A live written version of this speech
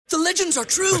The legends are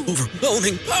true.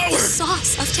 Overwhelming power!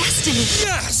 Sauce of destiny.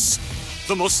 Yes!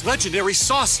 The most legendary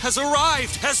sauce has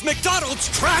arrived as McDonald's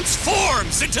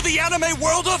transforms into the anime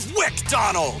world of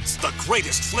WickDonald's. The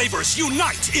greatest flavors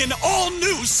unite in all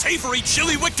new savory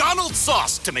chili McDonald's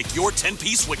sauce to make your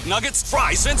 10-piece Wick Nuggets,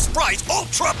 fries, and Sprite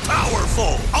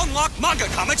ultra-powerful. Unlock manga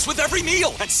comics with every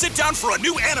meal and sit down for a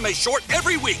new anime short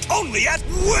every week only at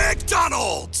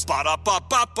WickDonald's.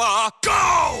 Ba-da-ba-ba-ba,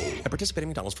 go! At participating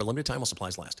McDonald's for a limited time while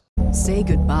supplies last. Say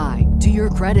goodbye to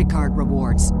your credit card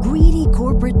rewards. Greedy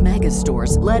corporate mega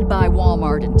stores, led by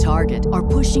Walmart and Target, are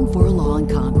pushing for a law in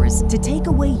Congress to take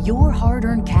away your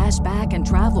hard-earned cash back and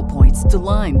travel points to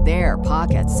line their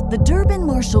pockets. The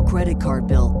Durbin-Marshall credit card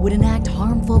bill would enact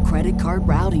harmful credit card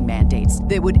routing mandates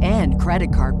that would end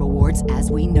credit card rewards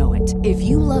as we know it. If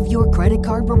you love your credit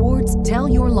card rewards, tell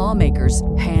your lawmakers,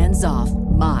 hands off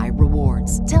my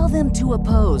rewards. Tell them to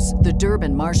oppose the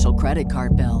Durbin-Marshall credit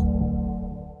card bill.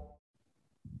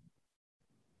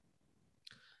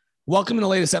 Welcome to the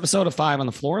latest episode of Five on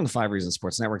the Floor on the Five Reasons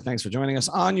Sports Network. Thanks for joining us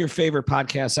on your favorite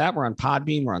podcast app. We're on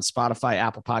Podbean, we're on Spotify,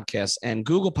 Apple Podcasts, and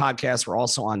Google Podcasts. We're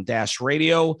also on Dash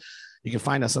Radio. You can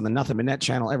find us on the Nothing But Net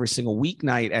channel every single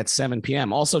weeknight at 7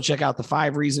 p.m. Also, check out the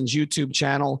Five Reasons YouTube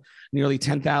channel. Nearly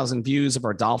 10,000 views of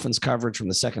our Dolphins coverage from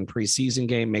the second preseason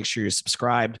game. Make sure you're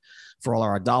subscribed for all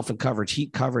our Dolphin coverage,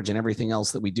 Heat coverage, and everything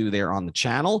else that we do there on the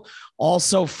channel.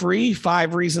 Also free,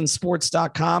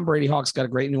 fivereasonsports.com. Brady Hawk's got a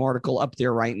great new article up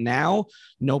there right now.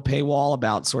 No paywall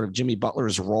about sort of Jimmy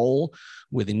Butler's role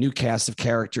with a new cast of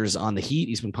characters on the Heat.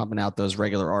 He's been pumping out those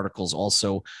regular articles.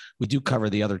 Also, we do cover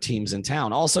the other teams in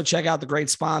town. Also, check out the great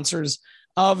sponsors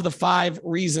of the Five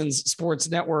Reasons Sports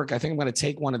Network. I think I'm going to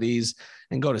take one of these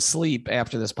and go to sleep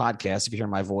after this podcast. If you hear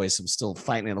my voice, I'm still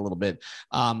fighting it a little bit.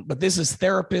 But this is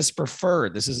Therapist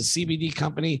Preferred. This is a CBD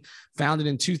company founded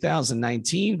in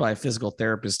 2019 by a physical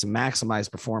therapist to maximize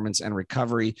performance and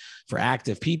recovery for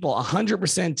active people. 100%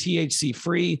 THC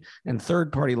free and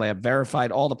third-party lab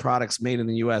verified. All the products made in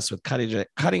the U.S. with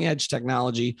cutting-edge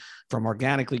technology from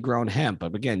organically grown hemp.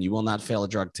 But again, you will not fail a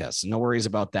drug test. So no worries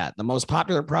about that. The most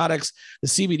popular products, the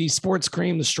CBD sports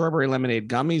cream, the strawberry lemonade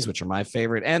gummies, which are my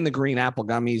favorite, and the green apple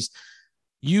gummies.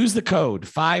 Use the code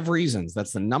 5 Reasons.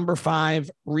 That's the number 5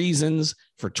 Reasons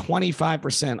for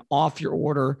 25% off your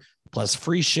order plus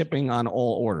free shipping on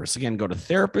all orders. Again, go to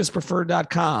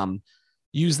therapistpreferred.com.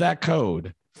 Use that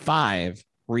code 5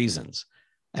 Reasons.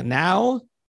 And now,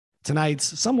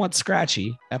 tonight's somewhat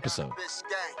scratchy episode.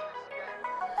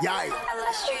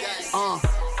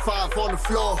 Five on the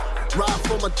floor, ride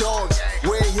for my dogs.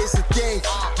 Where here's the thing,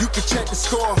 you can check the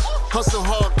score. Hustle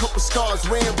hard, couple scars,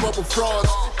 wearing bubble frogs.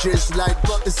 Just like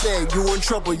Butler said, you in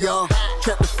trouble, y'all.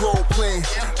 Kept the floor playing,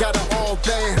 got it all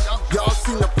banned. Y'all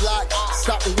seen the block,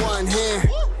 stop with one hand.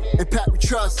 And Pat we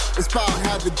trust, it's power,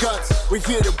 have the guts. We're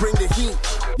here to bring the heat,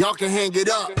 y'all can hang it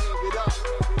up.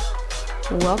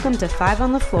 Welcome to Five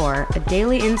on the Floor, a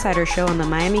daily insider show on the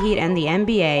Miami Heat and the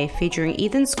NBA, featuring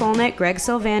Ethan Skolnick, Greg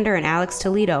Sylvander, and Alex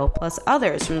Toledo, plus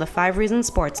others from the Five Reasons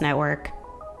Sports Network.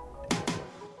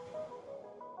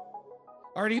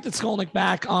 All right, Ethan Skolnick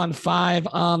back on Five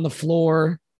on the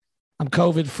Floor. I'm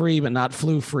COVID-free, but not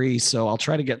flu-free, so I'll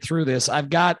try to get through this. I've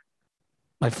got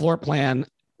my floor plan.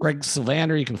 Greg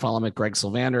Sylvander, you can follow him at Greg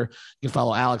Sylvander. You can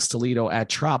follow Alex Toledo at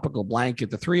Tropical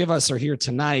Blanket. The three of us are here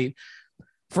tonight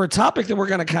for a topic that we're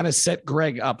going to kind of set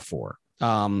Greg up for.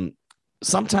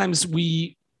 Sometimes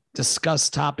we discuss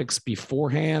topics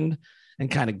beforehand and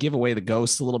kind of give away the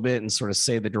ghost a little bit and sort of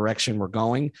say the direction we're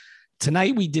going.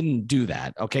 Tonight, we didn't do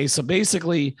that. Okay. So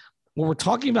basically what we're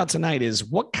talking about tonight is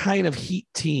what kind of Heat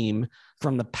team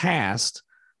from the past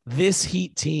this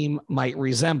Heat team might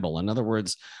resemble. In other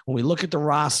words, when we look at the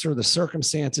roster, the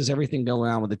circumstances, everything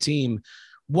going on with the team,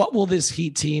 what will this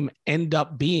Heat team end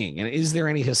up being? And is there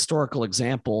any historical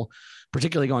example,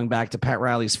 particularly going back to Pat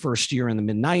Riley's first year in the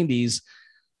mid-90s,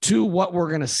 to what we're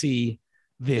going to see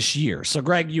this year? So,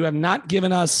 Greg, you have not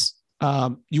given us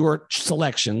your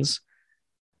selections.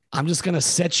 I'm just going to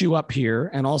set you up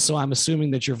here. And also, I'm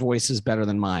assuming that your voice is better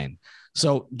than mine.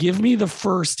 So give me the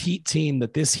first Heat team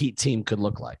that this Heat team could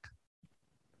look like.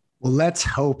 Well, let's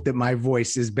hope that my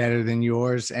voice is better than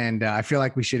yours. And I feel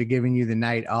like we should have given you the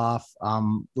night off.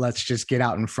 Let's just get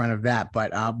out in front of that.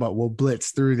 But we'll blitz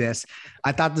through this.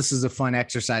 I thought this was a fun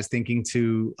exercise, thinking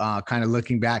to kind of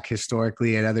looking back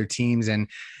historically at other teams. And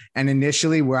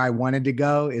initially where I wanted to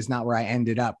go is not where I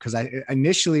ended up. Because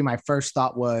initially my first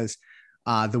thought was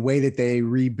the way that they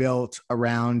rebuilt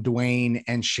around Dwayne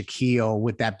and Shaquille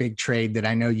with that big trade that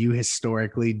I know you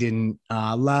historically didn't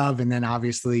love. And then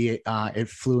obviously it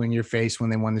flew in your face when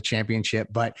they won the championship.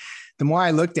 But the more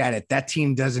I looked at it, that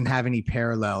team doesn't have any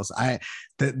parallels.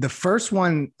 The first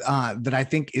one that I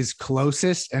think is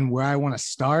closest and where I want to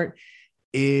start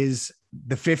is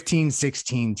the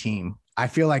 15-16 team. I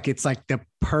feel like it's like the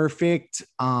perfect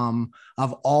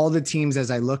of all the teams as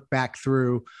I look back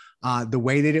through the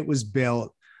way that it was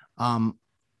built.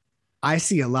 I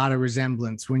see a lot of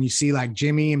resemblance when you see like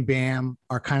Jimmy and Bam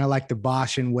are kind of like the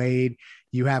Bosch and Wade.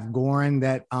 You have Goran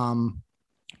that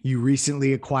you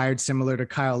recently acquired, similar to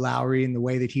Kyle Lowry in the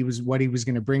way that what he was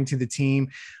going to bring to the team.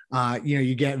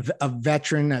 You get a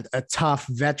veteran, a tough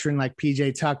veteran like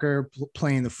PJ Tucker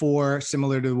playing the 4,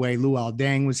 similar to the way Luol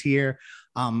Deng was here.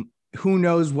 Who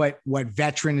knows what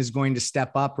veteran is going to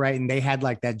step up, right? And they had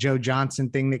like that Joe Johnson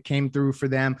thing that came through for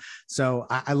them. So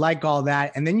I like all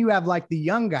that. And then you have like the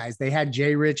young guys. They had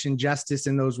Jay Rich and Justice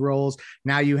in those roles.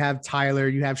 Now you have Tyler,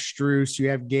 you have Strus, you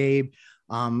have Gabe.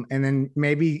 And then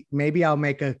maybe I'll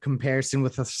make a comparison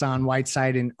with Hassan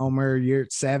Whiteside and Omer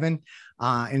Yurtseven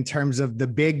in terms of the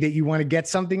big that you want to get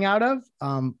something out of.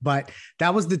 But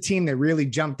that was the team that really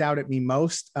jumped out at me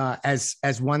most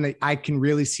as one that I can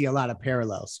really see a lot of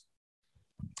parallels.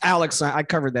 Alex, I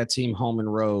covered that team home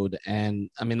and road. And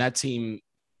I mean, that team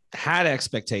had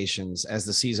expectations as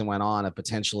the season went on of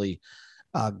potentially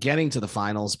getting to the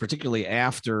finals, particularly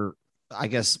after, I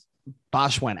guess,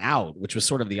 Bosch went out, which was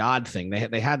sort of the odd thing.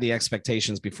 They had the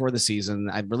expectations before the season.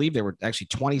 I believe they were actually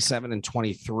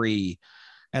 27-23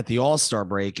 at the All-Star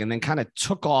break, and then kind of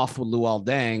took off with Luol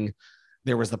Deng.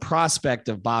 There was the prospect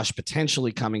of Bosch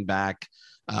potentially coming back,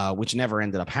 which never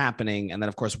ended up happening. And then,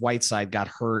 of course, Whiteside got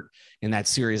hurt in that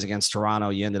series against Toronto.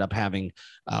 You ended up having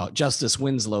Justice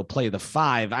Winslow play the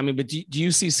 5. I mean, but do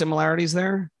you see similarities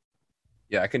there?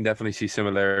 Yeah, I can definitely see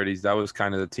similarities. That was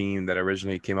kind of the team that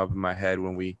originally came up in my head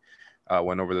when we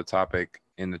went over the topic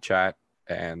in the chat.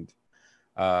 And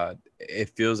it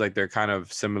feels like they're kind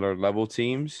of similar level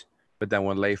teams. But then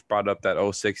when Leif brought up that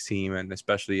 06 team, and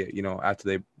especially, after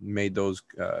they made those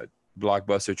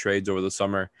blockbuster trades over the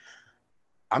summer,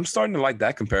 I'm starting to like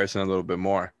that comparison a little bit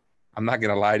more. I'm not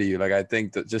going to lie to you. Like, I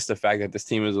think that just the fact that this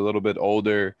team is a little bit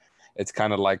older, it's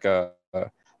kind of like a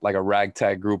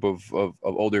ragtag group of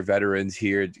older veterans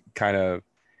here kind of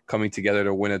coming together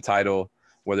to win a title,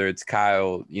 whether it's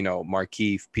Kyle,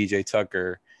 Markieff, PJ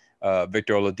Tucker,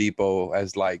 Victor Oladipo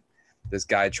as like this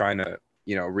guy trying to,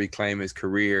 reclaim his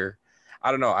career. I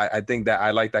don't know. I think that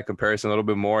I like that comparison a little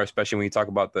bit more, especially when you talk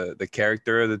about the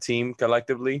character of the team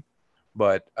collectively.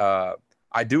 But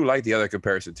I do like the other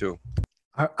comparison too.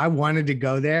 I wanted to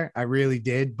go there. I really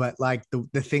did. But like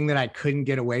the thing that I couldn't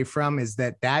get away from is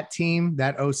that team,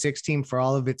 that 06 team, for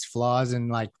all of its flaws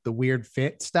and like the weird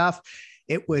fit stuff,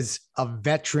 it was a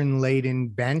veteran laden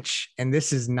bench. And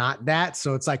this is not that.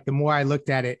 So it's like, the more I looked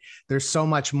at it, there's so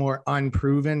much more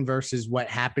unproven versus what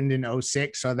happened in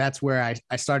 06. So that's where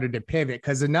I started to pivot.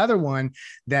 Cause another one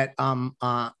that,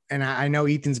 and I know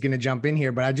Ethan's going to jump in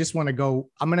here, but I just want to go,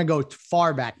 I'm going to go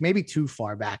far back, maybe too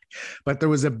far back, but there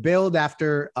was a build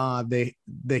after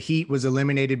the Heat was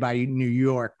eliminated by New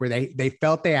York where they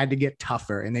felt they had to get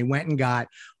tougher, and they went and got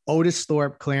Otis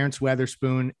Thorpe, Clarence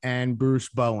Weatherspoon, and Bruce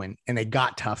Bowen, and they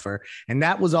got tougher. And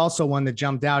that was also one that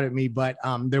jumped out at me, but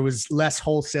there was less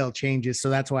wholesale changes. So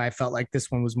that's why I felt like this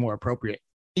one was more appropriate.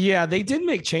 Yeah, they did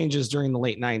make changes during the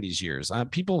late 90s years.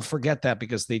 People forget that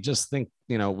because they just think,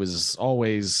 it was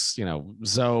always,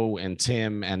 Zoe and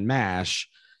Tim and Mash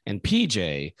and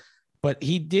PJ, but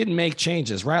he did make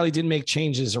changes. Riley did make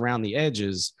changes around the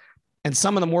edges, and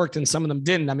some of them worked and some of them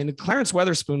didn't. I mean, the Clarence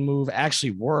Weatherspoon move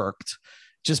actually worked.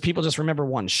 People just remember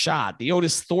one shot. The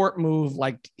Otis Thorpe move,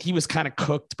 like, he was kind of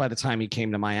cooked by the time he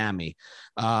came to Miami.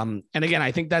 And again,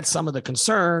 I think that's some of the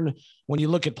concern when you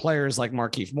look at players like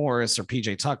Markieff Morris or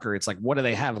PJ Tucker. It's like, what do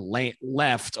they have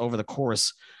left over the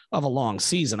course of a long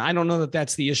season? I don't know that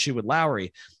that's the issue with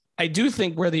Lowry. I do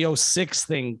think where the 06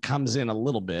 thing comes in a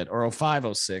little bit, or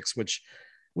 05, 06, which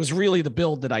was really the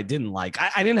build that I didn't like.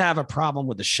 I didn't have a problem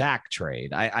with the Shaq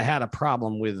trade. I had a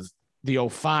problem with the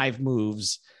 05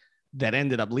 moves that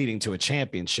ended up leading to a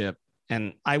championship.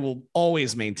 And I will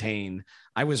always maintain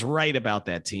I was right about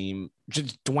that team.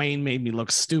 Just Dwayne made me look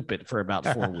stupid for about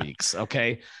 4 weeks.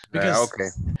 Okay. Because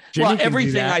well,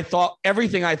 everything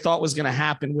I thought was going to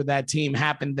happen with that team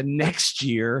happened the next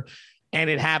year. And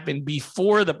it happened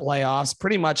before the playoffs,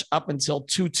 pretty much up until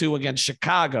 2-2 against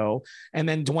Chicago. And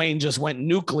then Dwayne just went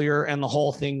nuclear and the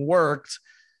whole thing worked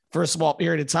for a small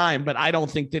period of time. But I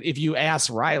don't think that if you ask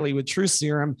Riley with truth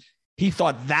serum, he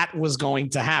thought that was going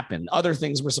to happen. Other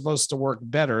things were supposed to work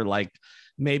better, like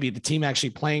maybe the team actually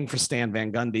playing for Stan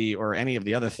Van Gundy or any of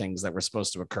the other things that were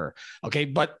supposed to occur. Okay.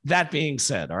 But that being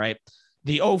said, all right,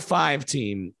 the 05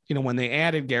 team, when they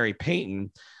added Gary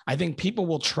Payton, I think people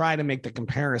will try to make the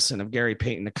comparison of Gary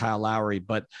Payton to Kyle Lowry,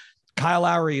 but Kyle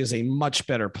Lowry is a much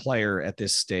better player at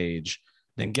this stage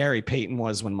than Gary Payton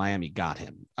was when Miami got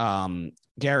him.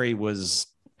 Gary was,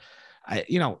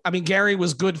 Gary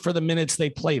was good for the minutes they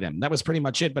played him. That was pretty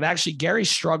much it. But actually, Gary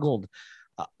struggled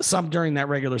some during that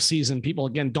regular season. People,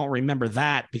 again, don't remember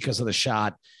that because of the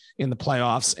shot in the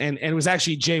playoffs. And it was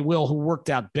actually Jay Will who worked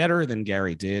out better than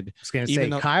Gary did. I was going to say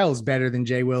Kyle's better than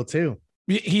Jay Will too.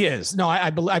 He is. No, I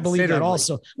believe that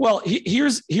also. Well,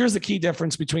 here's the key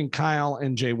difference between Kyle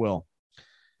and Jay Will.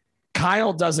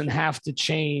 Kyle doesn't have to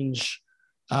change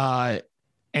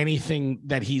anything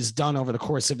that he's done over the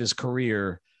course of his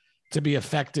career to be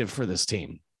effective for this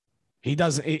team. He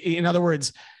doesn't. In other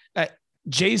words,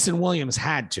 Jason Williams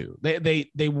had to.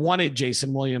 They wanted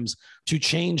Jason Williams to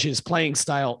change his playing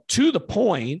style to the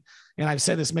point, and I've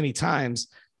said this many times,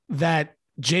 that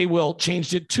Jay Will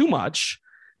changed it too much,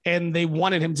 and they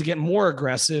wanted him to get more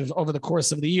aggressive over the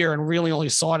course of the year, and really only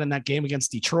saw it in that game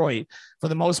against Detroit. For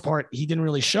the most part, he didn't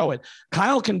really show it.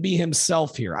 Kyle can be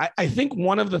himself here. I think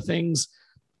one of the things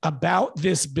about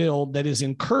this build that is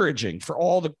encouraging for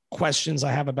all the questions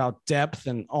I have about depth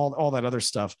and all that other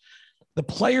stuff, the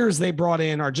players they brought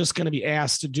in are just going to be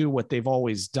asked to do what they've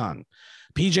always done.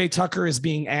 PJ Tucker is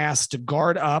being asked to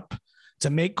guard up, to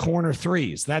make corner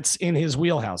threes. That's in his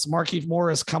wheelhouse. Markieff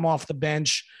Morris come off the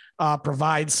bench,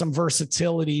 provide some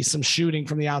versatility, some shooting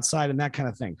from the outside and that kind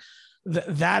of thing.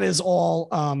 That is all,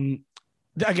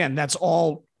 again, that's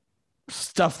all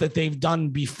stuff that they've done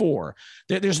before.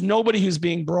 There's nobody who's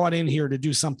being brought in here to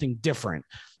do something different.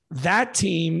 That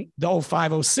team, the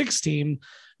 05-06 team,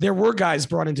 there were guys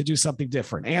brought in to do something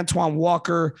different. Antoine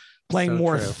Walker playing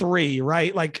more three,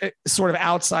 right? Like sort of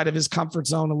outside of his comfort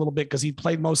zone a little bit because he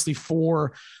played mostly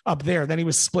four up there. Then he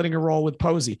was splitting a role with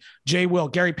Posey. Jay Will,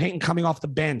 Gary Payton coming off the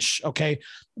bench, okay?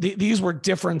 These were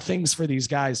different things for these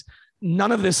guys.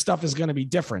 None of this stuff is going to be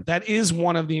different. That is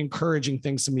one of the encouraging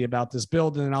things to me about this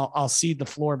build, and I'll cede the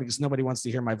floor because nobody wants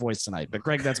to hear my voice tonight. But,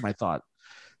 Greg, that's my thought.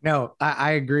 No,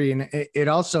 I agree. And it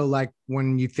also, like,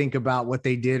 when you think about what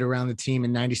they did around the team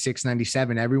in 96,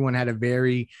 97, everyone had a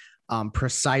very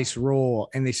precise role,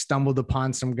 and they stumbled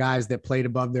upon some guys that played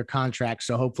above their contract.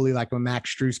 So hopefully, like, when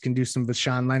Max Strus can do some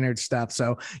Vashawn Leonard stuff.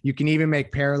 So you can even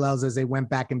make parallels as they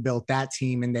went back and built that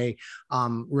team, and they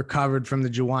recovered from the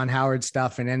Juwan Howard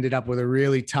stuff and ended up with a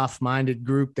really tough-minded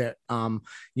group that,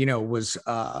 was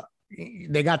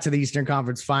they got to the Eastern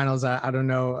Conference Finals. I don't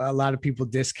know. A lot of people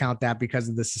discount that because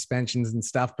of the suspensions and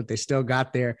stuff, but they still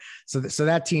got there. So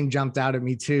that team jumped out at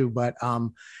me too. But,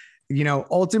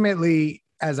 ultimately,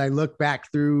 as I look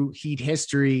back through Heat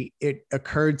history, it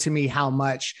occurred to me how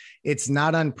much it's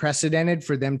not unprecedented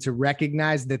for them to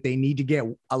recognize that they need to get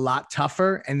a lot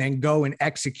tougher and then go and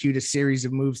execute a series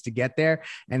of moves to get there.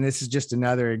 And this is just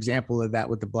another example of that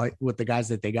with the guys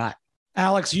that they got.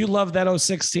 Alex, you love that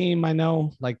 06 team. I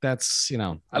know, like, that's,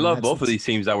 I love both of these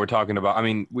teams that we're talking about. I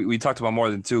mean, we talked about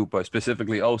more than two, but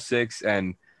specifically 06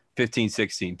 and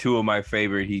 15-16, two of my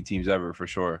favorite Heat teams ever, for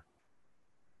sure.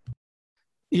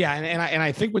 Yeah. And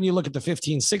I think when you look at the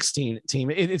 15-16 team,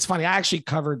 it's funny. I actually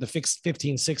covered the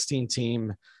 15-16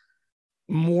 team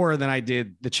more than I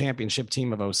did the championship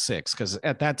team of 06. Cause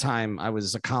at that time I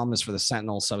was a columnist for the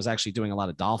Sentinel. So I was actually doing a lot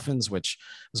of Dolphins, which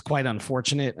was quite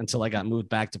unfortunate until I got moved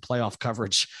back to playoff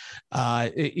coverage,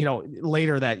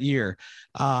 later that year.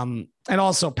 And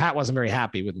also Pat wasn't very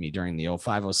happy with me during the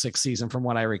 05-06 season from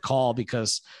what I recall,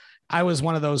 because I was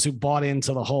one of those who bought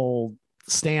into the whole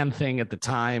Stan thing at the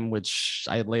time, which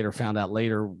I had later found out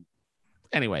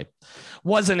anyway,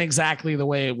 wasn't exactly the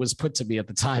way it was put to be at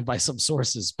the time by some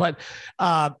sources. But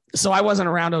so I wasn't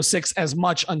around 06 as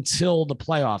much until the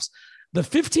playoffs. The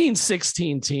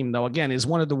 15-16 team, though, again, is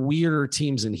one of the weirder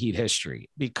teams in Heat history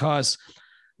because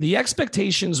the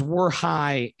expectations were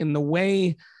high in the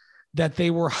way that they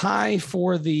were high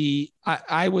for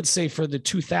I would say for the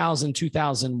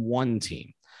 2000-2001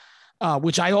 team.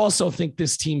 Which I also think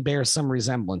this team bears some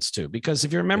resemblance to, because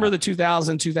if you remember the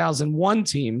 2000-2001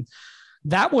 team,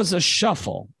 that was a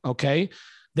shuffle. Okay.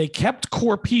 They kept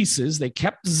core pieces. They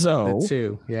kept Zoe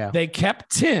too. Yeah. They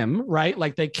kept Tim, right?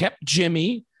 Like they kept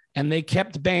Jimmy and they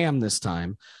kept Bam this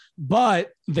time,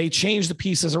 but they changed the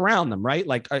pieces around them, right?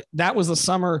 Like that was the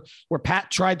summer where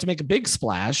Pat tried to make a big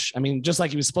splash. I mean, just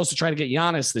like he was supposed to try to get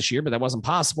Giannis this year, but that wasn't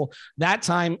possible. That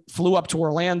time flew up to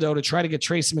Orlando to try to get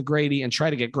Tracy McGrady and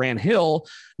try to get Grant Hill.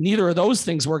 Neither of those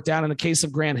things worked out. In the case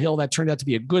of Grant Hill, that turned out to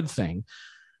be a good thing.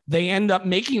 They end up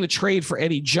making the trade for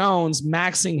Eddie Jones,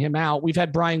 maxing him out. We've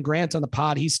had Brian Grant on the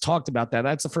pod. He's talked about that.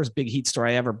 That's the first big Heat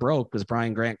story I ever broke, was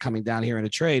Brian Grant coming down here in a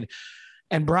trade.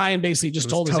 And Brian basically just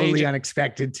told his agent. Totally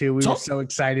unexpected too. We were so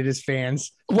excited as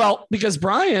fans. Well, because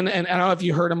Brian, and I don't know if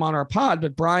you heard him on our pod,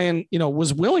 but Brian,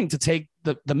 was willing to take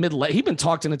the mid-level. He'd been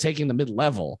talked into taking the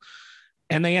mid-level.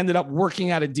 And they ended up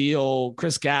working out a deal,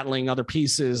 Chris Gatling, other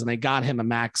pieces, and they got him a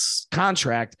max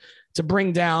contract to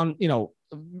bring down,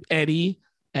 Eddie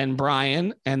and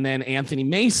Brian and then Anthony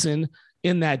Mason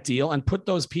in that deal and put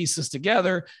those pieces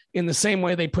together in the same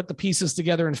way they put the pieces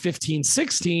together in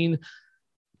 15-16.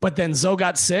 But then Zoe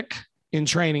got sick in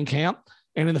training camp.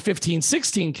 And in the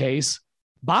 15-16 case,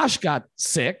 Bosch got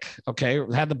sick,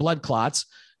 had the blood clots,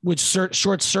 which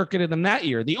short-circuited them that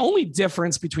year. The only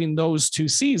difference between those two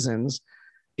seasons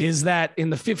is that in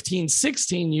the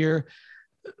 15-16 year,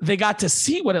 they got to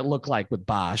see what it looked like with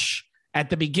Bosch at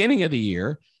the beginning of the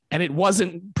year, and it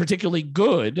wasn't particularly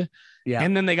good. Yeah.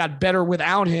 And then they got better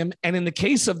without him. And in the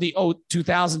case of the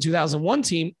 2000-2001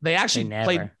 team, they actually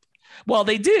played. Well,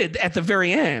 they did at the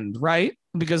very end, right?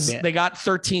 Because they got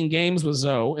 13 games with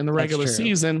Zoe in the regular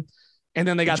season. And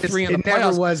then they got 3 in the playoffs. It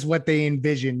never was what they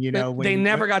envisioned, they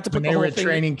never got to put the whole thing. They were at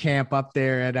training camp up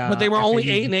there at. But they were only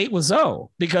 8-8 with Zoe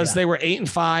because they were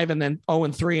 8-5 and then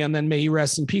 0-3, and then may he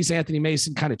rest in peace. Anthony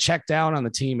Mason kind of checked out on the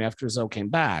team after Zoe came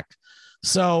back.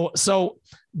 So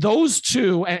those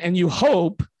two, and you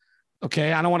hope.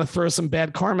 Okay, I don't want to throw some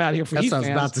bad karma out here for Heat fans. That's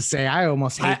what I was about to say. I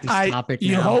almost hate this topic.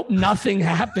 You hope nothing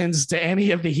happens to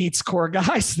any of the Heat's core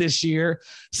guys this year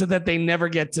so that they never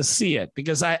get to see it,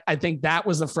 because I think that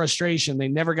was the frustration. They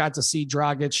never got to see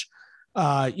Dragic,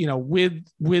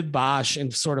 with Bosch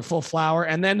and sort of full flower.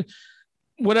 And then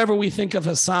whatever we think of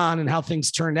Hassan and how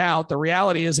things turned out, the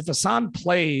reality is if Hassan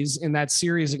plays in that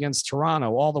series against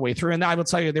Toronto all the way through, and I will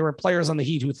tell you, there were players on the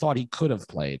Heat who thought he could have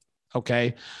played.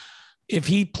 Okay. If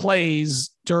he plays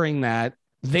during that,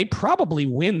 they probably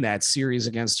win that series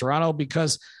against Toronto,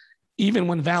 because even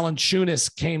when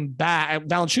Valanciunas came back,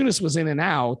 Valanciunas was in and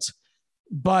out,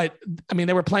 but I mean,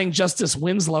 they were playing Justice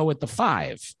Winslow at the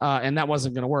 5, and that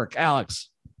wasn't going to work. Alex.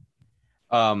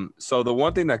 So the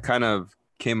one thing that kind of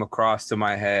came across to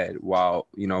my head while,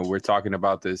 we're talking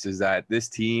about this is that this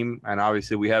team, and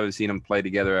obviously we haven't seen them play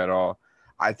together at all,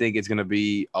 I think it's going to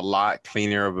be a lot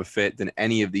cleaner of a fit than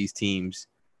any of these teams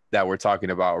that we're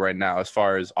talking about right now as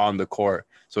far as on the court.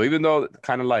 So even though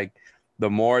kind of like the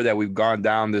more that we've gone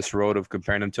down this road of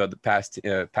comparing them to the past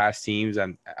teams,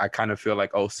 and I kind of feel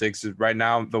like 06 is right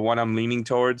now the one I'm leaning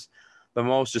towards the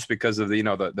most, just because of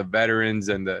the veterans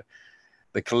and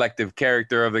the collective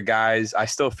character of the guys. I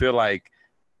still feel like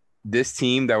this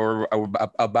team that we're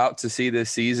about to see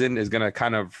this season is going to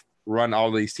kind of run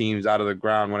all these teams out of the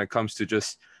ground when it comes to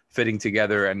just fitting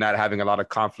together and not having a lot of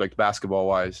conflict basketball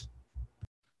wise.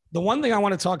 The one thing I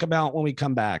want to talk about when we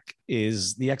come back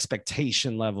is the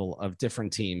expectation level of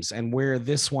different teams and where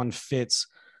this one fits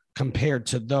compared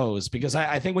to those. Because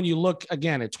I think when you look,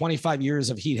 again, at 25 years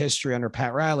of Heat history under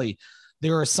Pat Riley,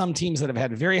 there are some teams that have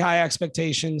had very high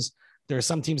expectations. There are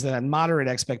some teams that had moderate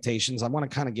expectations. I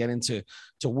want to kind of get into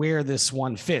where this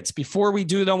one fits. Before we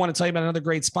do, though, I want to tell you about another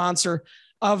great sponsor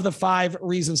of the 5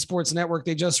 Reasons Sports Network.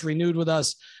 They just renewed with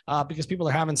us because people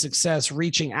are having success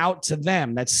reaching out to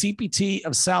them. That's CPT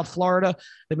of South Florida.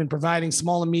 They've been providing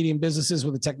small and medium businesses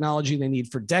with the technology they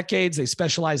need for decades. They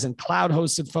specialize in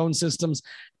cloud-hosted phone systems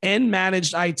and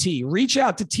managed IT. Reach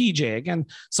out to TJ. Again,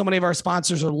 so many of our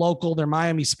sponsors are local. They're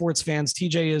Miami sports fans.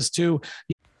 TJ is too.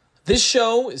 This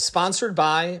show is sponsored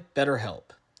by BetterHelp.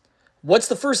 What's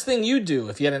the first thing you'd do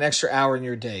if you had an extra hour in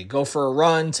your day? Go for a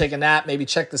run, take a nap, maybe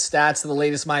check the stats of the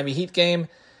latest Miami Heat game?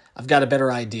 I've got a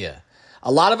better idea.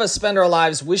 A lot of us spend our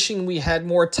lives wishing we had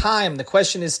more time. The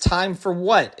question is, time for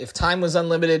what? If time was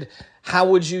unlimited, how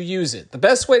would you use it? The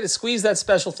best way to squeeze that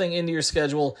special thing into your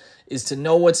schedule is to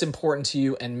know what's important to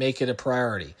you and make it a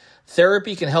priority.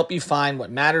 Therapy can help you find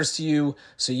what matters to you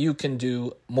so you can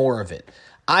do more of it.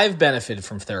 I've benefited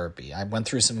from therapy. I went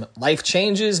through some life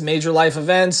changes, major life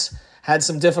events, had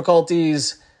some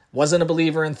difficulties, wasn't a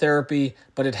believer in therapy,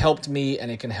 but it helped me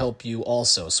and it can help you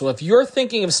also. So if you're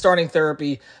thinking of starting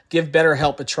therapy, give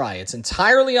BetterHelp a try. It's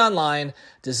entirely online,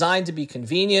 designed to be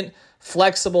convenient,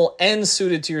 flexible, and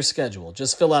suited to your schedule.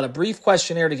 Just fill out a brief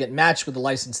questionnaire to get matched with a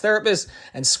licensed therapist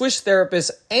and switch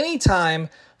therapists anytime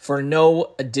for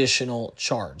no additional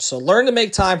charge. So learn to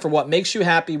make time for what makes you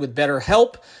happy with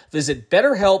BetterHelp. Visit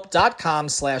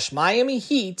BetterHelp.com/Miami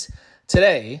Heat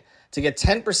today to get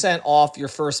 10% off your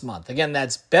first month. Again,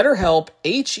 that's BetterHelp,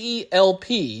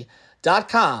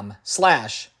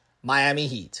 HELP.com/Miami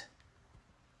Heat.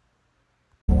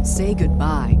 Say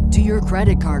goodbye to your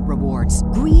credit card rewards.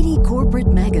 Greedy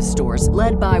corporate mega stores,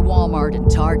 led by Walmart and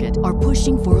Target, are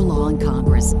pushing for a law in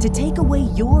Congress to take away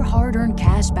your hard-earned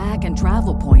cash back and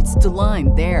travel points to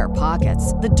line their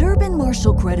pockets. The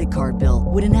Durbin-Marshall credit card bill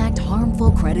would enact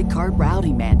harmful credit card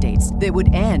routing mandates that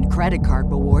would end credit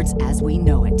card rewards as we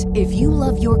know it. If you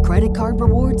love your credit card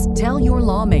rewards, tell your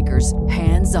lawmakers,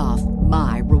 hands off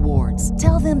my rewards.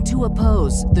 Tell them to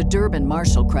oppose the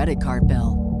Durbin-Marshall credit card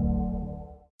bill.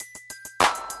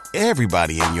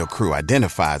 Everybody in your crew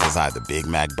identifies as either Big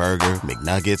Mac Burger,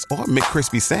 McNuggets, or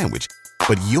McCrispy Sandwich.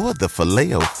 But you're the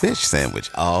Filet-O-Fish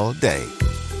Sandwich all day.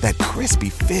 That crispy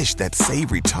fish, that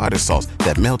savory tartar sauce,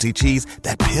 that melty cheese,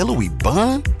 that pillowy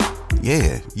bun.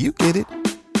 Yeah, you get it.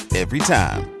 Every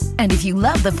time. And if you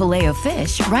love the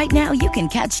Filet-O-Fish, right now you can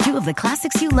catch two of the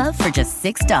classics you love for just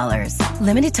 $6.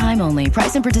 Limited time only.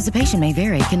 Price and participation may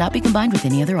vary. Cannot be combined with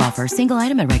any other offer. Single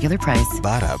item at regular price.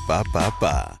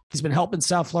 Ba-da-ba-ba-ba. He's been helping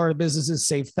South Florida businesses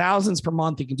save thousands per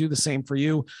month. He can do the same for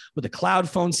you with a cloud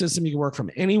phone system. You can work from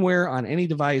anywhere on any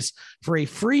device. For a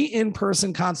free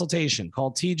in-person consultation,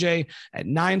 call TJ at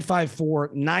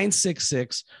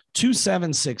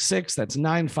 954-966-2766. That's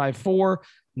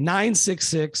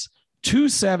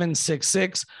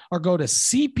 954-966-2766, or go to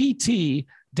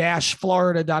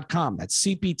cpt-florida.com. That's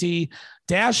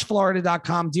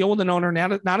cpt-florida.com. Deal with an owner,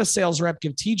 not a sales rep.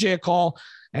 Give TJ a call.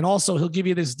 And also, he'll give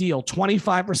you this deal,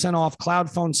 25% off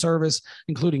cloud phone service,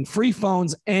 including free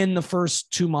phones and the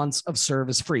first 2 months of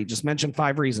service free. Just mention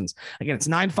 5 reasons. Again, it's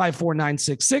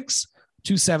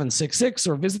 954-966-2766,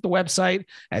 or visit the website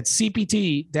at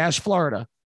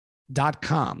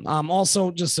cpt-florida.com.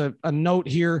 Also, just a note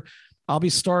here, I'll be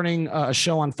starting a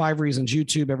show on 5 Reasons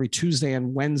YouTube every Tuesday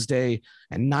and Wednesday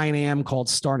at 9 a.m. called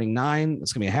Starting 9.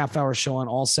 It's going to be a half-hour show on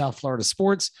all South Florida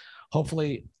sports.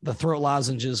 Hopefully the throat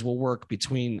lozenges will work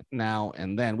between now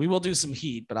and then. We will do some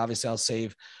heat, but obviously I'll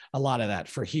save a lot of that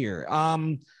for here.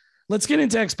 Let's get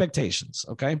into expectations,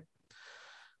 okay?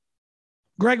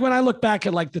 Greg, when I look back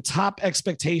at like the top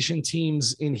expectation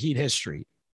teams in Heat history,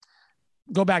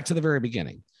 go back to the very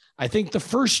beginning. I think the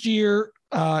first year,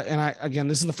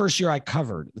 this is the first year I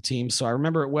covered the team, so I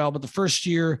remember it well, but the first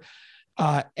year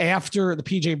after the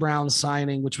PJ Brown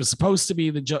signing, which was supposed to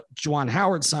be the Juwan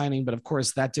Howard signing, but of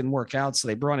course that didn't work out. So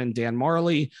they brought in Dan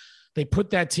Marley. They put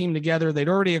that team together. They'd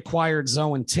already acquired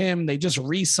Zoe and Tim. They just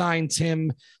re-signed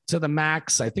Tim to the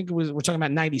max. I think we're talking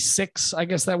about 96. I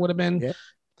guess that would have been. Yeah.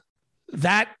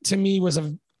 That to me was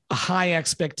a high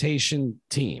expectation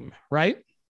team, right?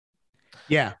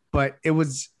 Yeah, but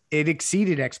it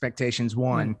exceeded expectations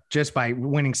just by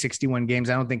winning 61 games.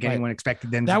 I don't think anyone expected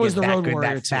them to was get the that road good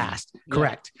warrior that team. fast. Yeah.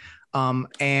 Correct.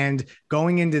 And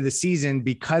going into the season,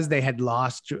 because they had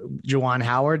lost Juwan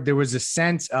Howard, there was a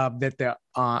sense of that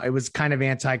it was kind of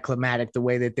anticlimactic the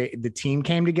way that the team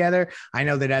came together. I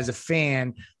know that as a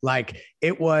fan, like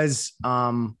it was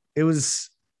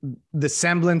the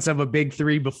semblance of a big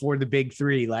three before the big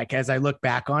three. Like, as I look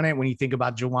back on it, when you think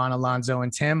about Juwan, Alonzo,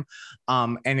 and Tim,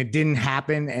 and it didn't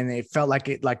happen. And it felt like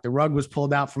the rug was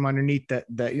pulled out from underneath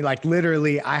like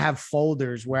literally I have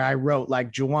folders where I wrote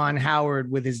like Juwan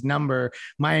Howard with his number,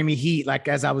 Miami Heat, like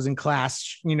as I was in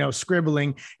class,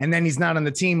 scribbling, and then he's not on the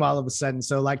team all of a sudden.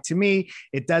 So like, to me,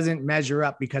 it doesn't measure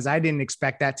up because I didn't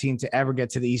expect that team to ever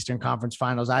get to the Eastern Conference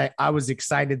Finals. I was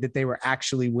excited that they were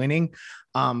actually winning.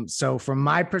 So from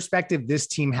my perspective, this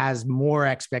team has more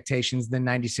expectations than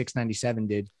 96-97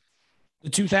 did. The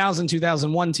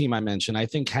 2000-2001 team I mentioned, I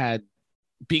think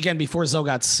began before Zoe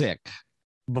got sick.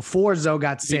 Before Zoe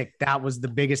got sick, that was the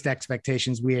biggest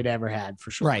expectations we had ever had,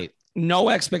 for sure. Right. No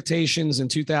expectations in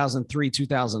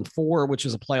 2003-2004, which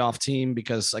was a playoff team,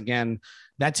 because again,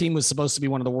 that team was supposed to be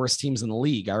one of the worst teams in the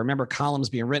league. I remember columns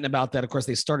being written about that. Of course,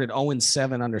 they started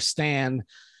 0-7 under Stan.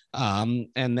 And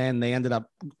then they ended up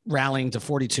rallying to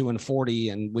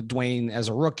 42-40, and with Dwayne as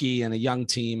a rookie and a young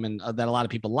team, and that a lot of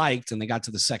people liked, and they got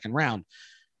to the second round.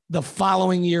 The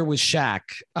following year was Shaq.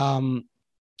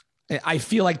 I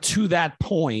feel like to that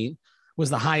point was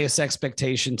the highest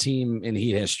expectation team in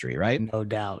Heat history, right? No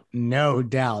doubt.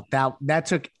 That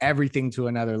took everything to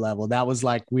another level. That was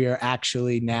like, we are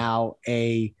actually now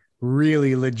a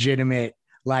really legitimate,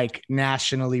 like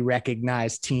nationally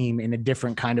recognized team in a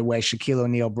different kind of way. Shaquille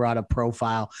O'Neal brought a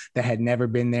profile that had never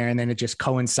been there. And then it just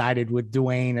coincided with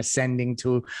Dwayne ascending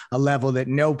to a level that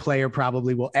no player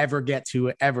probably will ever get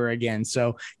to ever again.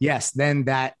 So yes, then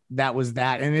that was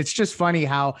that. And it's just funny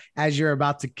how, as you're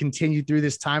about to continue through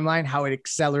this timeline, how it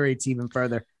accelerates even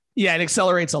further. Yeah, it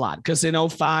accelerates a lot, because in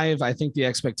 2005, I think the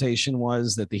expectation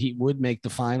was that the Heat would make the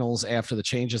finals after the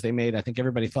changes they made. I think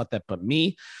everybody thought that but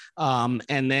me.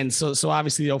 And then so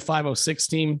obviously the 2005-06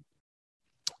 team,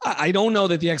 I don't know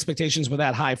that the expectations were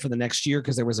that high for the next year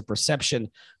because there was a perception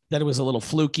that it was a little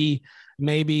fluky,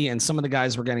 maybe, and some of the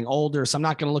guys were getting older. So I'm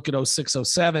not going to look at 06,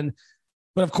 07.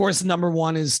 But of course, number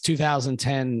one is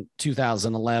 2010,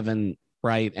 2011,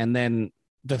 right? And then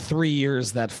the 3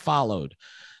 years that followed.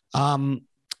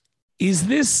 Is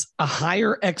this a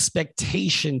higher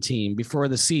expectation team before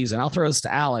the season? I'll throw this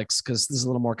to Alex because this is a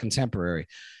little more contemporary.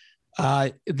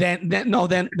 Then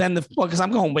because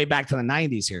I'm going way back to the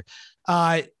 90s here.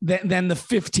 Then the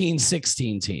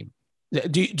 15-16 team.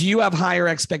 Do you have higher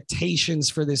expectations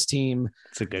for this team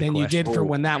than question. You did for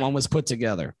when that one was put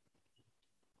together?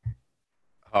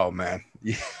 Oh man,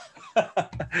 you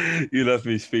left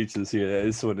me speechless here.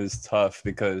 This one is tough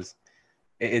because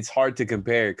it's hard to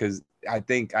compare because I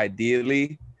think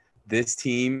ideally this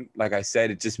team, like I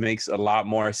said, it just makes a lot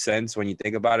more sense when you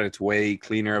think about it. It's way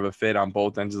cleaner of a fit on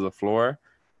both ends of the floor.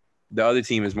 The other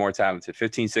team is more talented.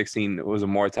 15-16 was a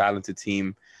more talented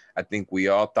team. I think we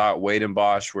all thought Wade and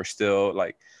Bosh were still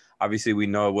like, obviously we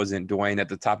know it wasn't Dwayne at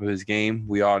the top of his game.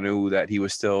 We all knew that he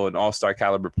was still an all-star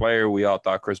caliber player. We all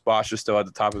thought Chris Bosh was still at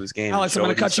the top of his game. Alex, I'm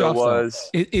going to cut you off.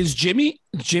 Is Jimmy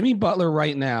Butler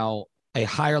right now a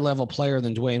higher level player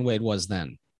than Dwayne Wade was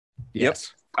then?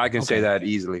 Yes. Yep. I can say that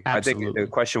easily. Absolutely. I think the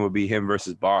question would be him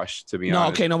versus Bosh, to be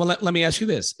honest. Okay. No, let me ask you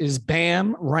this. Is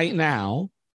Bam right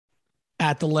now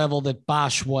at the level that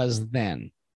Bosh was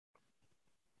then?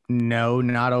 No,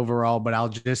 not overall, but I'll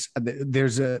just,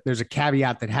 there's a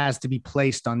caveat that has to be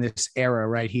placed on this era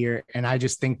right here. And I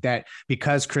just think that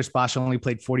because Chris Bosh only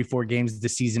played 44 games the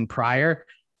season prior,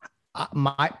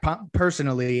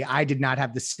 personally, I did not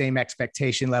have the same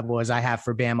expectation level as I have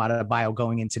for Bam Adebayo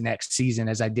going into next season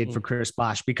as I did for Chris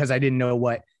Bosh, because I didn't know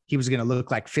what he was going to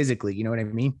look like physically. You know what I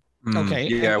mean? Okay.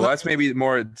 Yeah. Well, that's maybe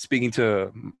more speaking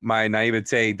to my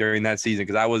naivete during that season,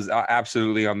 because I was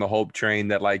absolutely on the hope train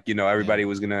that, like, you know, everything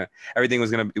was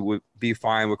going to be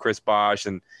fine with Chris Bosh,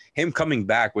 and him coming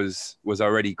back was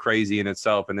already crazy in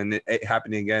itself. And then it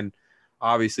happening again,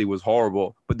 obviously, was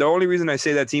horrible. But the only reason I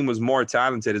say that team was more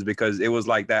talented is because it was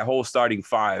like that whole starting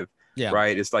five,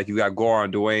 right? It's like you got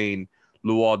Goran, Dwayne,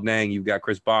 Luol Deng, you've got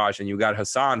Chris Bosh, and you got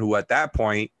Hassan, who at that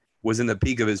point was in the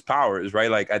peak of his powers,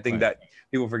 right? Like, I think that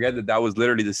people forget that was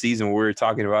literally the season where we were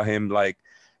talking about him like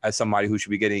as somebody who should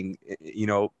be getting,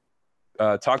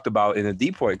 talked about in a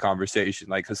deep point conversation.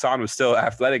 Like, Hassan was still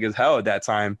athletic as hell at that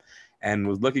time and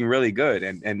was looking really good.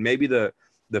 And maybe the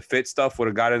fit stuff would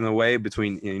have got in the way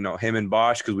between, him and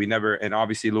Bosh, because we never, and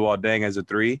obviously Luol Deng as a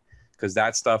three, because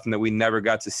that stuff, and that we never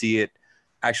got to see it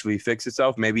actually fix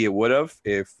itself. Maybe it would have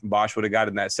if Bosh would have got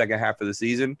in that second half of the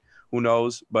season. Who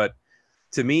knows? But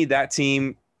to me, that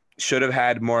team should have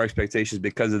had more expectations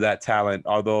because of that talent.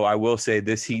 Although I will say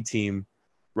this Heat team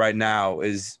right now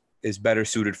is better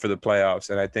suited for the playoffs.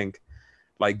 And I think,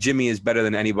 like, Jimmy is better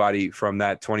than anybody from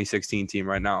that 2016 team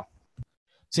right now.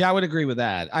 See, I would agree with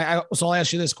that. So I'll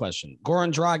ask you this question.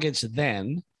 Goran Dragic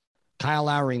then, Kyle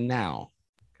Lowry now.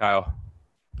 Kyle.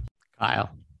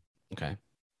 Okay.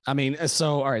 I mean,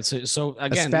 so, all right. So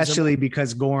again, especially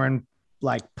because Goran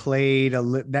played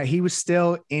that he was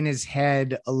still in his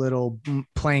head a little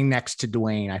playing next to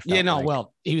Dwayne. I felt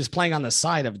well, he was playing on the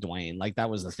side of Dwayne. Like, that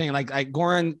was the thing. Like,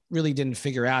 Goran really didn't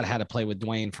figure out how to play with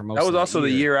Dwayne for most of that. Was also the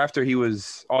year after he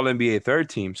was all NBA third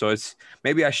team. So it's,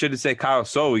 maybe I shouldn't say Kyle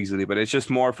so easily, but it's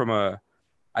just more from a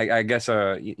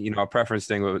preference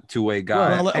thing with a two-way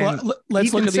guy. Well,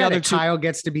 let's look at the other two. Kyle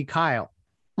gets to be Kyle.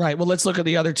 Right. Well, let's look at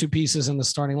the other two pieces in the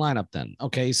starting lineup then.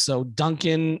 Okay. So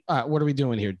Duncan, what are we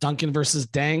doing here? Duncan versus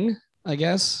Deng, I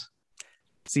guess.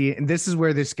 See, and this is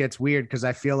where this gets weird, because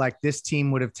I feel like this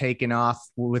team would have taken off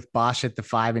with Bosh at the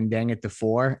 5 and Deng at the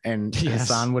 4, and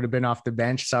Hassan would have been off the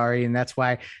bench. Sorry. And that's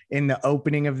why in the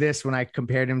opening of this, when I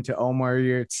compared him to Omar,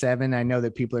 you're at 7, I know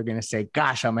that people are going to say,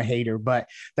 gosh, I'm a hater, but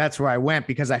that's where I went,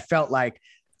 because I felt like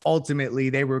ultimately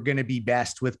they were going to be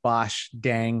best with Bosh,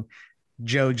 Deng,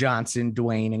 Joe Johnson,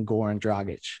 Dwayne, and Goran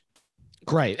Dragic.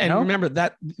 Great. And remember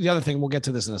that the other thing, we'll get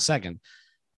to this in a second.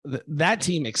 That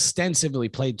team extensively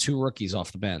played 2 rookies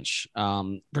off the bench,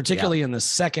 particularly in the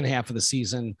second half of the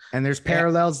season. And there's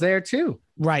parallels there too.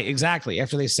 Right. Exactly.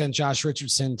 After they sent Josh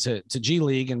Richardson to G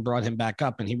League and brought him back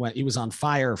up, and he was on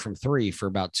fire from 3 for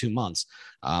about 2 months.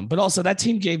 But also that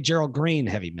team gave Gerald Green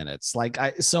heavy minutes.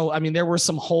 There were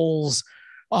some holes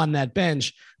on that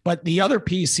bench. But the other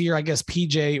piece here, I guess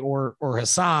PJ or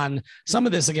Hassan, some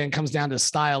of this, again, comes down to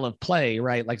style of play,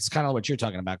 right? Like, it's kind of what you're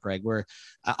talking about, Greg, where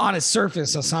on its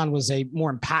surface, Hassan was a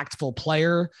more impactful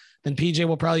player than PJ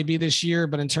will probably be this year.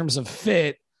 But in terms of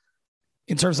fit,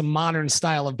 in terms of modern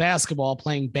style of basketball,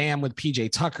 playing Bam with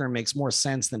PJ Tucker makes more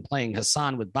sense than playing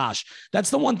Hassan with Bosh. That's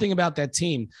the one thing about that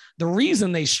team. The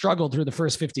reason they struggled through the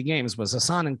first 50 games was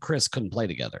Hassan and Chris couldn't play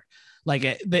together.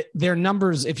 Like their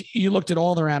numbers, if you looked at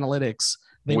all their analytics,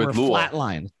 they were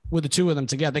flatline with the two of them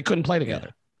together. They couldn't play together.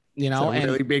 Yeah. You know, it's a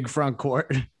really big front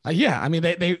court. Yeah. I mean,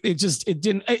 it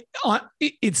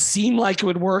seemed like it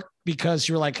would work because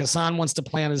you're like, Hassan wants to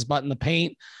plant his butt in the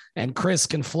paint and Chris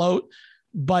can float,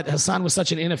 but Hassan was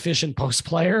such an inefficient post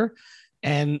player.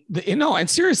 And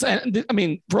seriously, I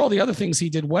mean, for all the other things he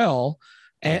did well.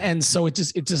 And so it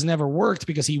just never worked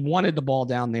because he wanted the ball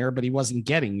down there, but he wasn't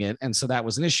getting it. And so that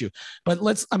was an issue, but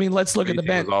let's look at the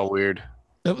bench. It was all weird.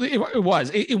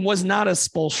 It was not a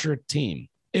Spoelstra team.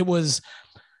 It was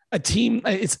a team.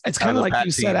 It's kind of like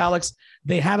you said, Alex,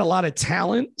 they had a lot of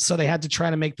talent, so they had to try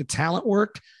to make the talent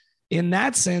work. In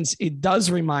that sense, it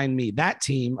does remind me, that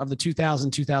team, of the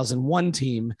 2000-2001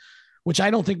 team, which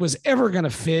I don't think was ever going to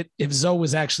fit if Zoe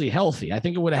was actually healthy. I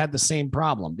think it would have had the same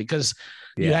problem because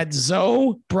you had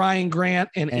Zoe, Brian Grant,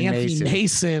 and Anthony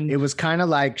Mason. It was kind of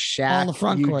like Shaq, on the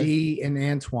front court, and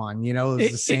Antoine. You know, it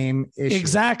was the same issue.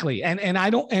 Exactly. And I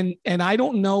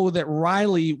don't know that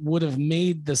Riley would have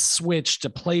made the switch to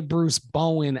play Bruce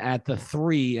Bowen at the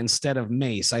 3 instead of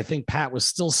Mace. I think Pat was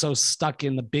still so stuck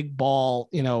in the big ball,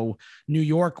 New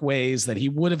York ways that he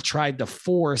would have tried to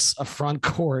force a front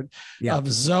court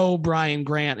of Zoe, Brian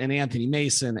Grant, and Anthony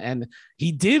Mason. And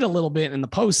he did a little bit in the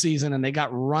postseason, and they got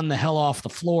run the hell off the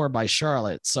floor by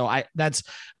Charlotte. So I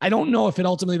don't know if it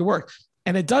ultimately worked.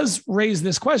 And it does raise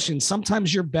this question.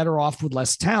 Sometimes you're better off with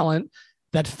less talent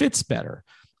that fits better.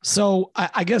 So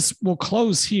I guess we'll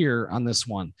close here on this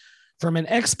one. From an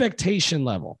expectation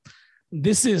level,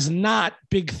 this is not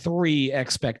big 3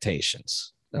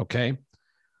 expectations. Okay.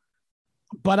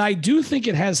 But I do think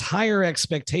it has higher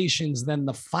expectations than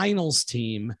the finals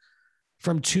team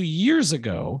from 2 years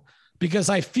ago, because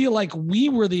I feel like we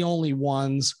were the only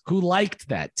ones who liked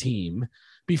that team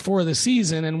before the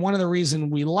season. And one of the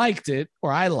reasons we liked it,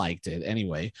 or I liked it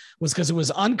anyway, was because it was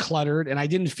uncluttered and I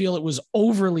didn't feel it was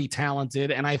overly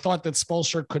talented. And I thought that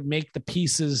Spoelstra could make the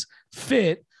pieces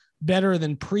fit better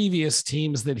than previous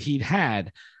teams that he'd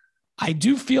had. I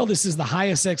do feel this is the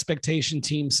highest expectation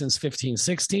team since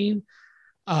 15-16.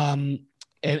 And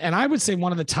I would say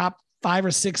one of the top 5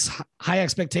 or 6 high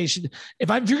expectation. If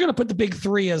you're going to put the big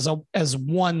 3 as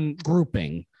one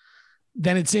grouping,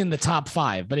 then it's in the top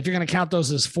 5. But if you're going to count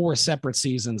those as 4 separate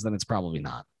seasons, then it's probably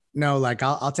not. No, like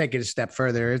I'll take it a step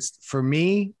further. It's for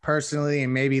me personally,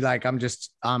 and maybe like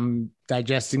I'm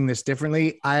digesting this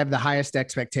differently. I have the highest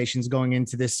expectations going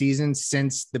into this season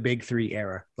since the big 3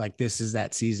 era. Like this is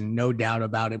that season, no doubt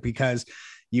about it, because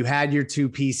you had your 2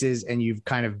 pieces and you've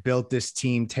kind of built this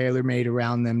team tailor-made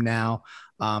around them now.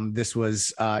 This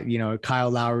was,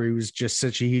 Kyle Lowry was just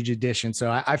such a huge addition.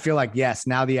 So I feel like, yes,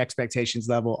 now the expectations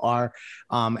level are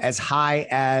as high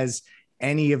as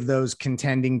any of those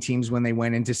contending teams when they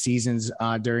went into seasons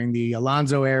during the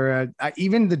Alonzo era.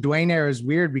 Even the Dwayne era is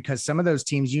weird because some of those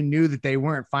teams, you knew that they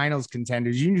weren't finals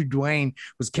contenders. You knew Dwayne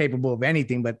was capable of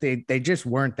anything, but they just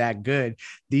weren't that good.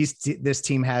 This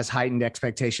team has heightened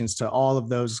expectations to all of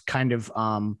those kind of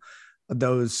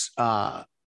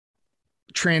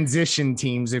transition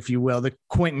teams, if you will, the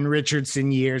Quentin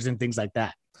Richardson years and things like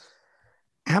that.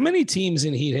 How many teams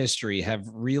in Heat history have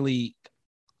really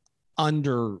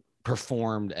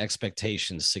underperformed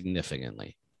expectations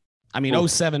significantly? I mean,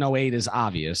 07-08 is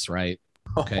obvious, right?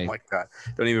 Okay. Oh my God.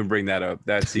 Don't even bring that up.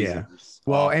 That season. Yeah.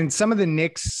 Well, and some of the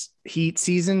Knicks Heat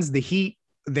seasons, the Heat,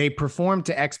 they performed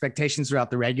to expectations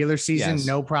throughout the regular season,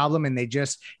 no problem. And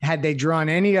had they drawn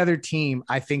any other team,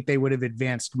 I think they would have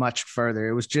advanced much further.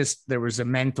 It was just, there was a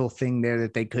mental thing there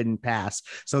that they couldn't pass.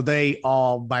 So they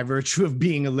all, by virtue of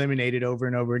being eliminated over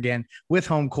and over again with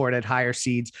home court at higher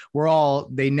seeds,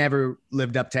 they never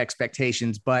lived up to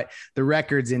expectations, but the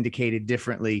records indicated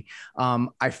differently.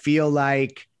 I feel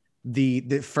like the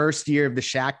first year of the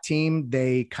Shaq team,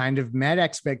 they kind of met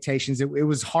expectations. It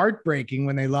was heartbreaking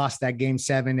when they lost that game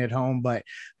 7 at home, but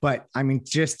I mean,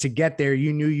 just to get there,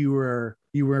 you knew you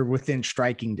were within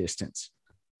striking distance.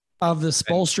 Of the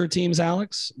Spoelstra teams,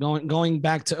 Alex, going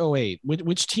back to 08,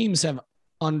 which teams have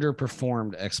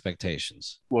underperformed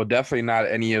expectations? Well, definitely not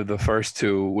any of the first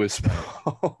 2 with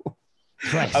Spo.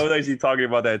 Right. I was actually talking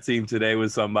about that team today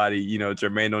with somebody,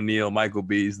 Jermaine O'Neal, Michael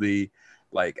Beasley,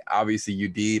 like obviously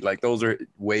UD, like those are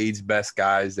Wade's best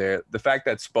guys there. The fact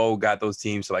that Spo got those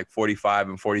teams to like 45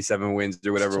 and 47 wins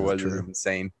or whatever it was is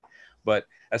insane. But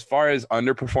as far as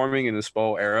underperforming in the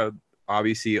Spo era,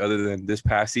 obviously other than this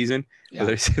past season, where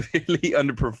they're severely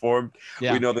underperformed,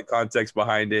 we know the context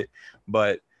behind it.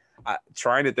 But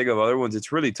trying to think of other ones,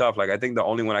 it's really tough. Like, I think the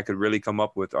only one I could really come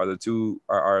up with are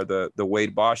the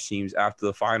Wade Bosch teams after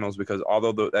the finals, because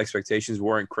although the expectations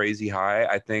weren't crazy high,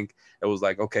 I think it was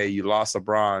like, okay, you lost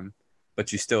LeBron,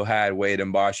 but you still had Wade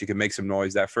and Bosch. You could make some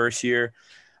noise that first year.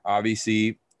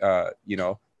 Obviously,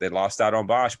 they lost out on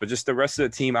Bosch, but just the rest of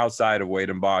the team outside of Wade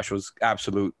and Bosch was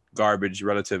absolute garbage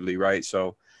relatively, right?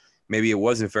 So maybe it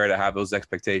wasn't fair to have those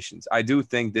expectations. I do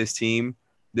think this team,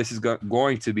 this is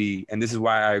going to be, and this is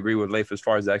why I agree with Leif as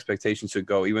far as the expectations should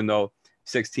go, even though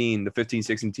the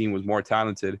 15-16 team was more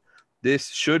talented, this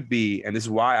should be, and this is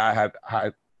why I have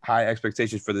high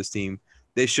expectations for this team.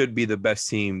 They should be the best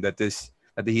team that the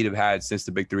Heat have had since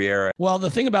the Big Three era. Well, the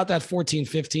thing about that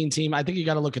 14-15 team, I think you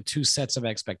got to look at two sets of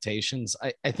expectations.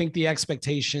 I think the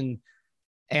expectation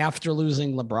after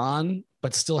losing LeBron,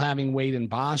 but still having Wade and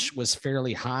Bosch, was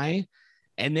fairly high.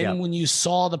 And then when you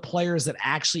saw the players that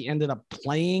actually ended up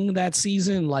playing that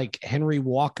season, like Henry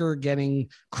Walker getting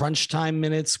crunch time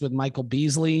minutes with Michael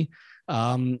Beasley,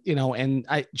 and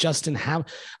Justin Ham.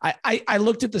 I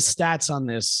looked at the stats on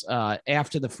this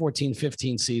after the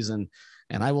 14-15 season,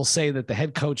 and I will say that the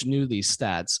head coach knew these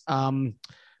stats.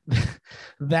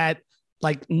 That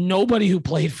like nobody who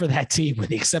played for that team, with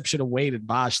the exception of Wade and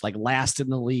Bosch, like lasted in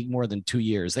the league more than 2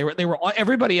 years. They were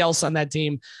everybody else on that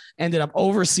team ended up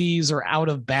overseas or out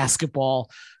of basketball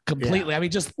completely. Yeah. I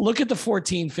mean, just look at the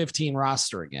 14-15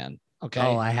 roster again. Okay.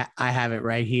 Oh, I have it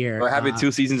right here. I have it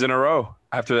 2 seasons in a row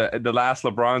after the last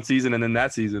LeBron season and then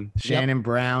that season. Shannon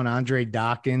Brown, Andre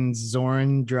Dawkins,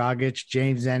 Zoran Dragic,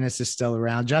 James Ennis is still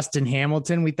around. Justin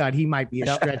Hamilton, we thought he might be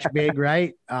a stretch big,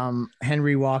 right?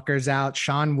 Henry Walker's out.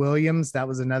 Sean Williams, that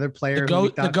was another player.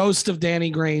 The ghost of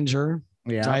Danny Granger.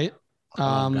 Yeah. Right.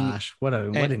 Oh gosh, what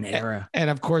an era.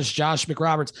 And of course, Josh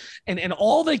McRoberts. And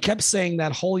all they kept saying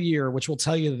that whole year, which will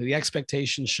tell you that the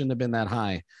expectations shouldn't have been that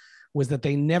high, was that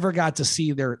they never got to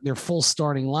see their full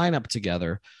starting lineup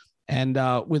together. And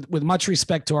with much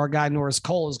respect to our guy, Norris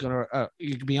Cole is going to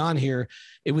be on here.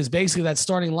 It was basically that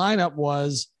starting lineup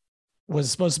was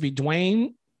supposed to be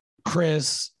Dwayne,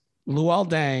 Chris, Luol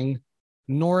Deng,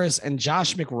 Norris, and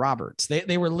Josh McRoberts.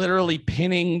 They were literally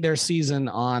pinning their season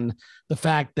on the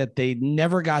fact that they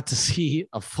never got to see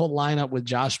a full lineup with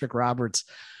Josh McRoberts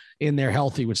in there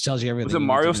healthy, which tells you everything. Was it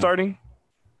Mario starting?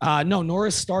 No,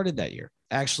 Norris started that year.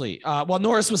 Actually,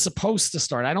 Norris was supposed to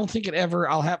start. I don't think it ever.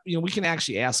 We can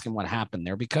actually ask him what happened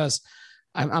there, because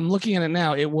I'm looking at it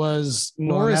now. It was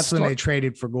Norris. That's when they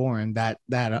traded for Goran.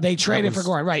 They traded for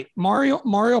Goran, right?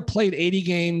 Mario played 80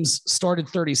 games, started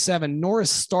 37. Norris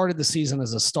started the season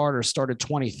as a starter, started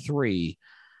 23.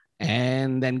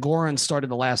 And then Goran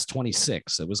started the last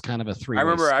 26. It was kind of a 3. I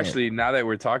remember actually, now that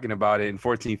we're talking about it, in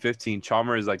 14-15,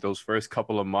 Chalmers, like those first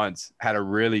couple of months, had a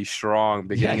really strong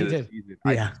beginning of the season.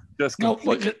 Yeah.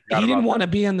 He didn't want to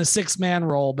be in the 6-man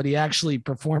role, but he actually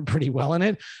performed pretty well in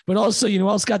it. But also, who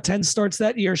else got 10 starts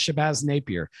that year? Shabazz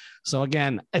Napier. So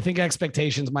again, I think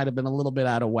expectations might have been a little bit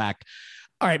out of whack.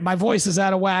 All right, my voice is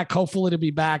out of whack. Hopefully it'll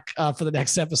be back for the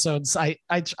next episodes. I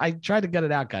tried to get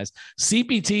it out, guys.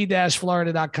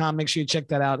 CPT-Florida.com. Make sure you check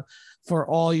that out for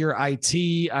all your IT.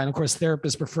 And of course,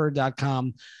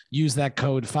 therapistpreferred.com. Use that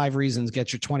code 5 Reasons,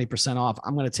 get your 20% off.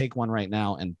 I'm going to take one right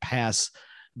now and pass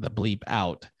the bleep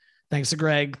out. Thanks to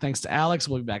Greg. Thanks to Alex.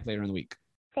 We'll be back later in the week.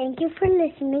 Thank you for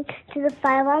listening to the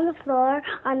 5 on the Floor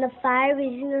on the 5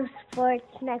 Reasons Sports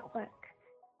Network.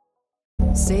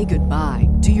 Say goodbye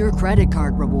to your credit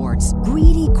card rewards.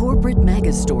 Greedy corporate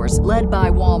mega stores, led by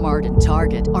Walmart and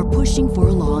Target, are pushing for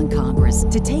a law in Congress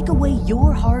to take away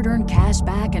your hard-earned cash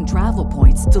back and travel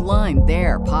points to line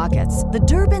their pockets. The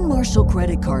Durbin-Marshall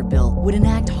credit card bill would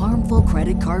enact harmful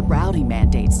credit card routing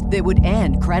mandates that would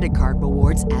end credit card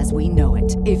rewards as we know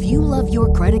it. If you love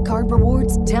your credit card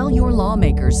rewards, tell your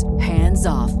lawmakers, hands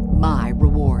off my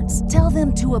rewards. Tell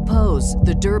them to oppose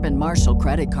the Durbin-Marshall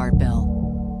credit card bill.